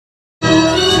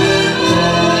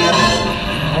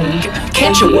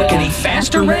Can't you work any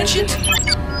faster, Ratchet?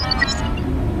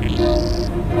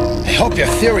 I hope your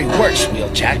theory works,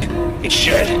 Wheeljack. It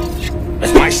should.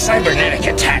 With my cybernetic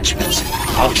attachments,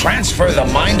 I'll transfer the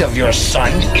mind of your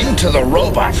son into the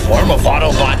robot form of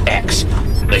Autobot X.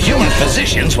 The human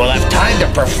physicians will have time to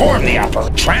perform the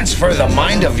operation. Transfer the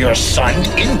mind of your son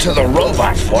into the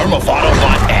robot form of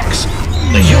Autobot X.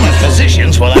 The human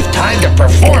physicians will have time to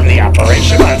perform the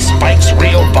operation on Spike's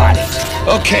real body.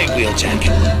 Okay,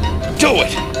 Wheeljack. Do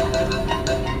it!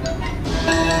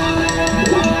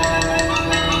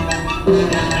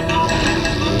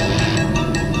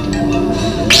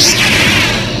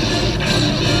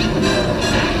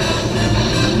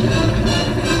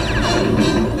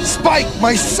 Spike,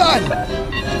 my son!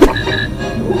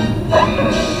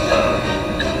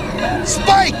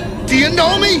 Spike, do you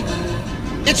know me?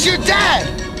 It's your dad!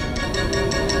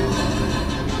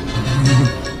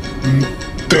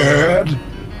 Dad?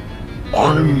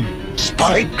 I'm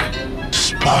Spike?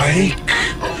 Spike?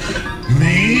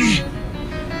 Me?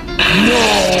 No!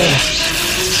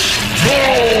 No!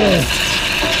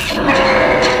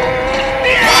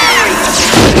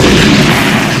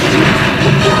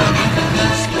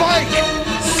 Spike!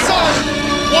 Son!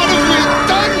 What have we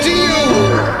done to you?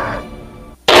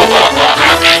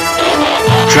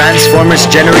 Transformers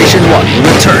Generation 1 will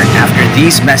return after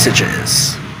these messages.